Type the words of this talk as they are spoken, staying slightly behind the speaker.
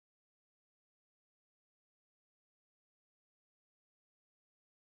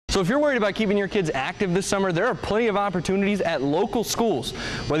So if you're worried about keeping your kids active this summer, there are plenty of opportunities at local schools.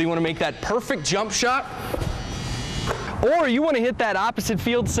 Whether you want to make that perfect jump shot or you want to hit that opposite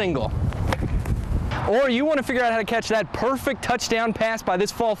field single, or you want to figure out how to catch that perfect touchdown pass by this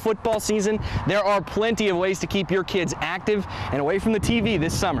fall football season, there are plenty of ways to keep your kids active and away from the TV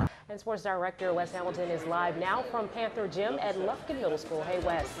this summer. And Sports Director Wes Hamilton is live now from Panther Gym at Lufkin Middle School. Hey,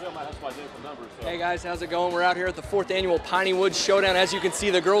 Wes. Hey guys, how's it going? We're out here at the 4th annual Piney Woods Showdown. As you can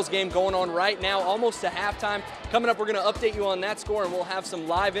see, the girls game going on right now, almost to halftime. Coming up, we're going to update you on that score, and we'll have some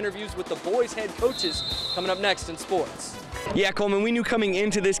live interviews with the boys' head coaches coming up next in sports. Yeah, Coleman, we knew coming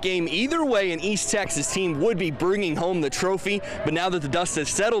into this game either way an East Texas team would be bringing home the trophy, but now that the dust has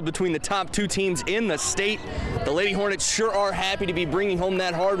settled between the top 2 teams in the state, the Lady Hornets sure are happy to be bringing home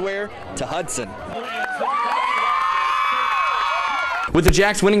that hardware to Hudson. With the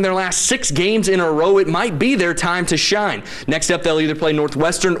Jacks winning their last 6 games in a row, it might be their time to shine. Next up, they'll either play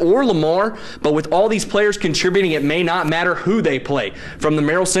Northwestern or Lamar, but with all these players contributing, it may not matter who they play. From the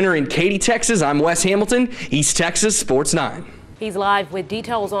Merrill Center in Katy, Texas, I'm Wes Hamilton, East Texas Sports 9. He's live with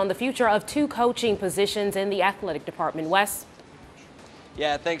details on the future of 2 coaching positions in the athletic department. Wes?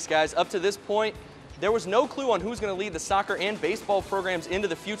 Yeah, thanks, guys. Up to this point, there was no clue on who's going to lead the soccer and baseball programs into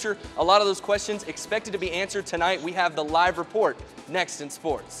the future. A lot of those questions expected to be answered tonight. We have the live report next in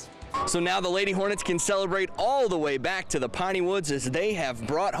sports. So now the Lady Hornets can celebrate all the way back to the Piney Woods as they have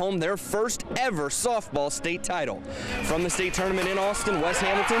brought home their first ever softball state title. From the state tournament in Austin, Wes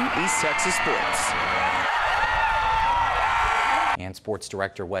Hamilton, East Texas Sports. And Sports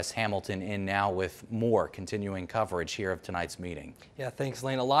Director Wes Hamilton in now with more continuing coverage here of tonight's meeting. Yeah, thanks,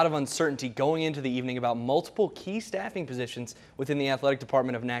 Lane. A lot of uncertainty going into the evening about multiple key staffing positions within the athletic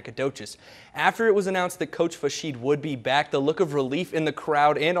department of Nacogdoches. After it was announced that Coach Fashid would be back, the look of relief in the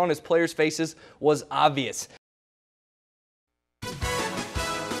crowd and on his players' faces was obvious.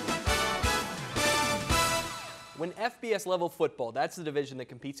 When FBS level football, that's the division that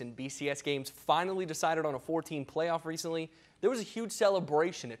competes in BCS games, finally decided on a 4-team playoff recently, there was a huge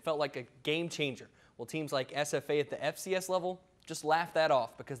celebration. It felt like a game changer. Well, teams like SFA at the FCS level just laughed that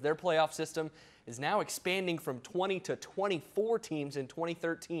off because their playoff system is now expanding from 20 to 24 teams in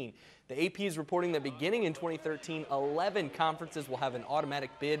 2013. The AP is reporting that beginning in 2013, 11 conferences will have an automatic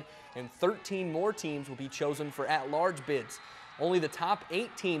bid and 13 more teams will be chosen for at-large bids. Only the top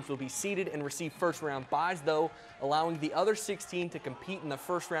 8 teams will be seeded and receive first-round byes, though, allowing the other 16 to compete in the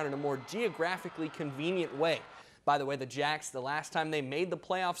first round in a more geographically convenient way. By the way, the Jacks, the last time they made the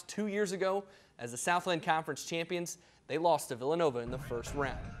playoffs 2 years ago as the Southland Conference champions, they lost to Villanova in the first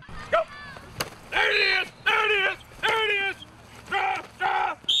round. Go! There it is! There it is! There it is! Drop!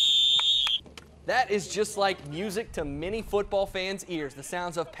 Drop! That is just like music to many football fans' ears. The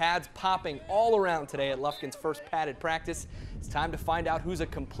sounds of pads popping all around today at Lufkin's first padded practice. It's time to find out who's a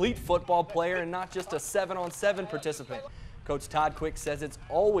complete football player and not just a 7-on-7 participant. Coach Todd Quick says it's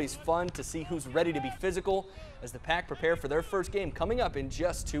always fun to see who's ready to be physical as the Pack prepare for their first game coming up in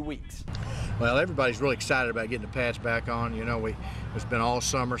just 2 weeks. Well, everybody's really excited about getting the pads back on. You know, it's been all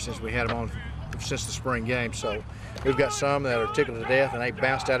summer since we had them on since the spring game. So we've got some that are tickled to death and they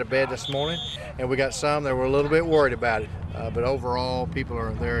bounced out of bed this morning, and we got some that were a little bit worried about it. But overall,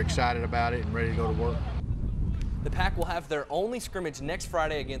 they're excited about it and ready to go to work. The Pack will have their only scrimmage next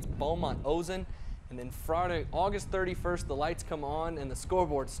Friday against Beaumont-Ozen. And then Friday, August 31st, the lights come on and the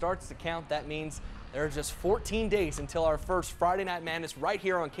scoreboard starts to count. That means there are just 14 days until our first Friday Night Madness right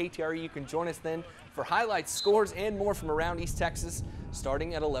here on KTRE. You can join us then for highlights, scores, and more from around East Texas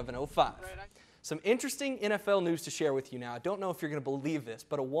starting at 11:05. Some interesting NFL news to share with you now. I don't know if you're going to believe this,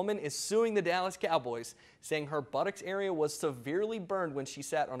 but a woman is suing the Dallas Cowboys, saying her buttocks area was severely burned when she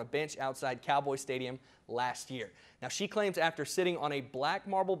sat on a bench outside Cowboy Stadium last year. Now, she claims after sitting on a black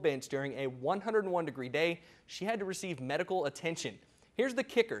marble bench during a 101-degree day, she had to receive medical attention. Here's the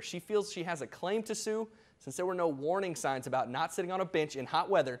kicker. She feels she has a claim to sue since there were no warning signs about not sitting on a bench in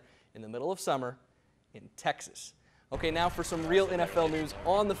hot weather in the middle of summer in Texas. Okay, now for some real NFL news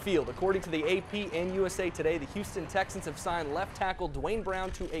on the field. According to the AP and USA Today, the Houston Texans have signed left tackle Dwayne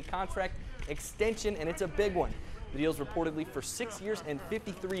Brown to a contract extension, and it's a big one. The deal is reportedly for 6 years and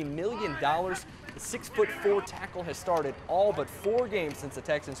 $53 million. The 6'4" tackle has started all but 4 games since the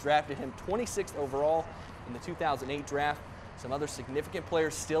Texans drafted him 26th overall in the 2008 draft. Some other significant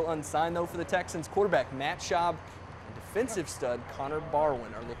players still unsigned, though, for the Texans. Quarterback Matt Schaub and defensive stud Connor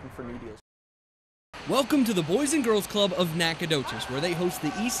Barwin are looking for new deals. Welcome to the Boys and Girls Club of Nacogdoches, where they host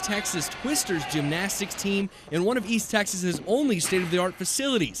the East Texas Twisters gymnastics team in one of East Texas's only state-of-the-art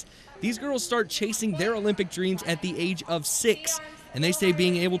facilities. These girls start chasing their Olympic dreams at the age of 6, and they say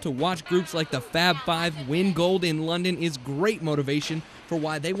being able to watch groups like the Fab Five win gold in London is great motivation for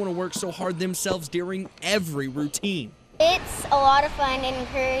why they want to work so hard themselves during every routine. It's a lot of fun and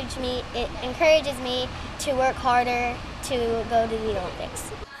it encourages me to work harder to go to the Olympics.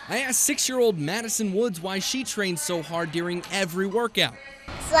 I asked 6-year-old Madison Woods why she trains so hard during every workout.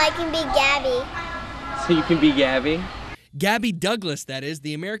 So I can be Gabby. So you can be Gabby? Gabby Douglas, that is,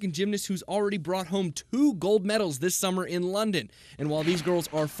 the American gymnast who's already brought home 2 gold medals this summer in London. And while these girls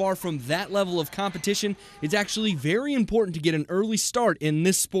are far from that level of competition, it's actually very important to get an early start in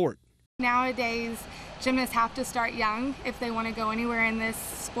this sport. Nowadays, gymnasts have to start young if they want to go anywhere in this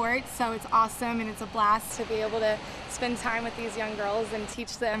sport, so it's awesome and it's a blast to be able to spend time with these young girls and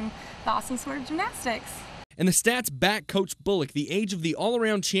teach them the awesome sport of gymnastics. And the stats back Coach Bullock. The age of the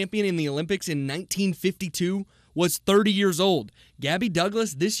all-around champion in the Olympics in 1952 was 30 years old. Gabby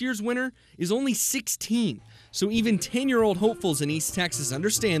Douglas, this year's winner, is only 16. So even 10-year-old hopefuls in East Texas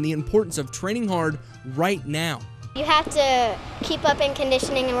understand the importance of training hard right now. You have to keep up in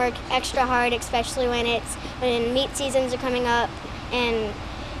conditioning and work extra hard, especially when meet seasons are coming up and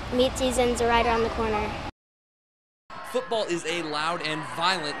meet seasons are right around the corner. Football is a loud and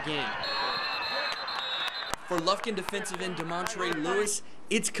violent game. For Lufkin defensive end DeMontre Lewis,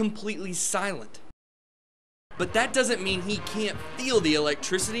 it's completely silent. But that doesn't mean he can't feel the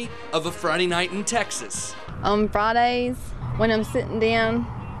electricity of a Friday night in Texas. On Fridays, when I'm sitting down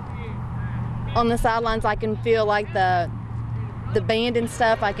on the sidelines, I can feel like the band and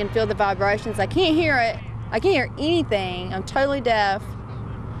stuff. I can feel the vibrations. I can't hear it. I can't hear anything. I'm totally deaf,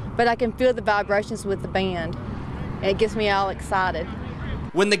 but I can feel the vibrations with the band. It gets me all excited.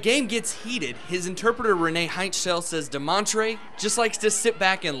 When the game gets heated, his interpreter Renee Heintschel says DeMontre just likes to sit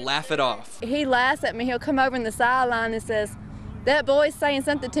back and laugh it off. He laughs at me. He'll come over in the sideline and says, "That boy's saying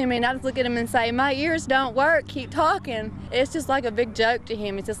something to me," and I just look at him and say, "My ears don't work, keep talking." It's just like a big joke to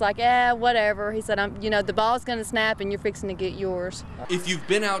him. It's just like, whatever. He said, the ball's gonna snap and you're fixing to get yours. If you've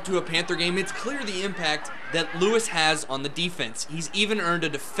been out to a Panther game, it's clear the impact that Lewis has on the defense. He's even earned a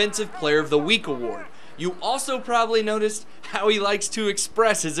Defensive Player of the Week award. You also probably noticed how he likes to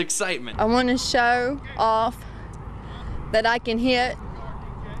express his excitement. I want to show off that I can hit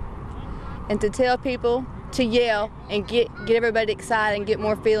and to tell people to yell and get everybody excited and get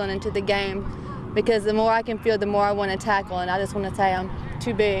more feeling into the game, because the more I can feel, the more I want to tackle, and I just want to say I'm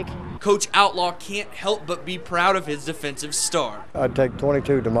too big. Coach Outlaw can't help but be proud of his defensive star. I'd take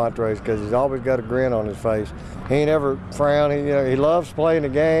 22 DeMontres because he's always got a grin on his face. He ain't ever frowned. He loves playing the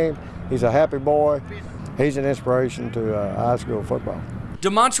game. He's a happy boy. He's an inspiration to high school football.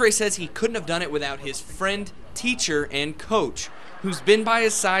 DeMontre says he couldn't have done it without his friend, teacher, and coach, who's been by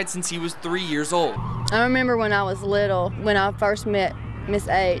his side since he was 3 years old. I remember when I was little, when I first met Miss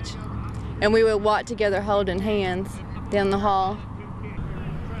H, and we would walk together holding hands down the hall.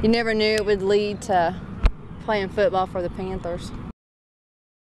 You never knew it would lead to playing football for the Panthers.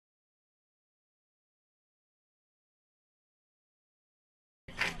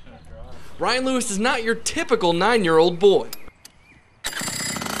 Ryan Lewis is not your typical 9-year-old boy,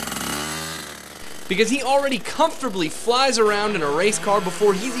 because he already comfortably flies around in a race car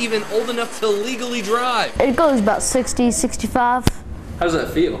before he's even old enough to legally drive. It goes about 60, 65. How does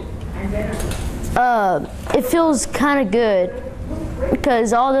that feel? It feels kind of good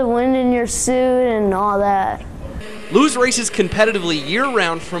because all the wind in your suit and all that. Lewis races competitively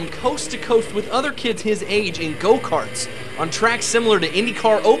year-round from coast to coast with other kids his age in go-karts on tracks similar to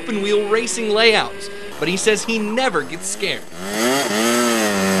IndyCar open-wheel racing layouts, but he says he never gets scared.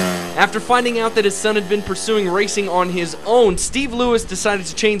 After finding out that his son had been pursuing racing on his own, Steve Lewis decided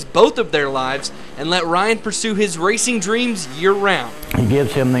to change both of their lives and let Ryan pursue his racing dreams year-round. It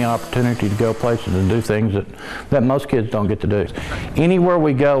gives him the opportunity to go places and do things that most kids don't get to do. Anywhere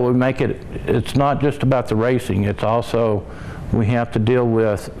we go, we make it, it's not just about the racing, it's also, we have to deal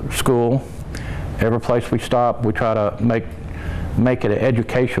with school. Every place we stop, we try to make it an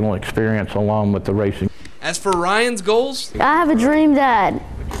educational experience along with the racing. As for Ryan's goals, I have a dream that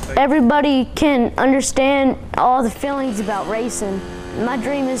everybody can understand all the feelings about racing. My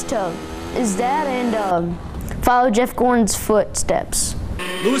dream is that and follow Jeff Gordon's footsteps.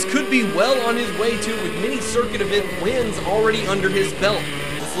 Lewis could be well on his way to with many circuit event wins already under his belt.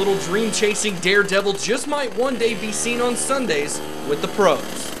 This little dream-chasing daredevil just might one day be seen on Sundays with the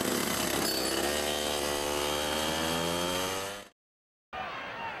pros.